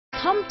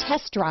Come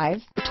test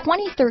drive the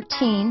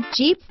 2013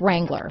 Jeep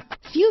Wrangler.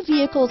 Few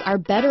vehicles are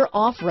better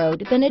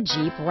off-road than a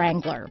Jeep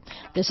Wrangler.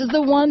 This is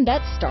the one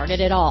that started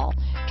it all.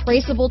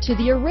 Traceable to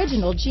the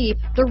original Jeep,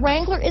 the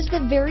Wrangler is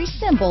the very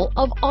symbol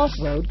of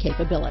off-road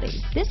capability.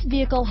 This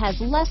vehicle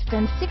has less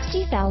than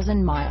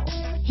 60,000 miles.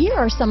 Here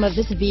are some of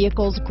this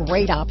vehicle's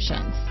great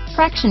options: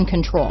 traction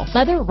control,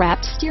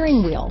 leather-wrapped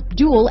steering wheel,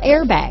 dual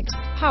airbags,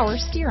 power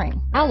steering,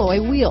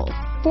 alloy wheels,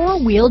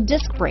 four-wheel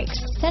disc brakes,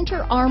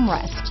 center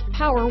armrest,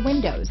 power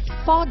windows,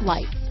 fog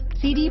lights,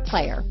 CD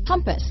player,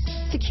 compass,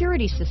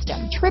 security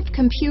system, trip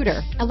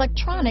computer,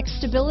 electronic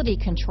stability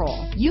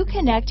control,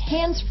 Uconnect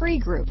hands-free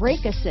group,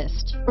 brake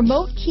assist,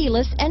 remote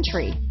keyless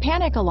entry,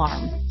 panic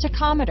alarm,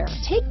 tachometer.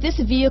 Take this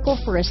vehicle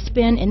for a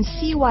spin and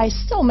see why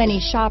so many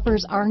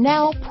shoppers are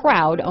now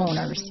proud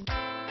owners.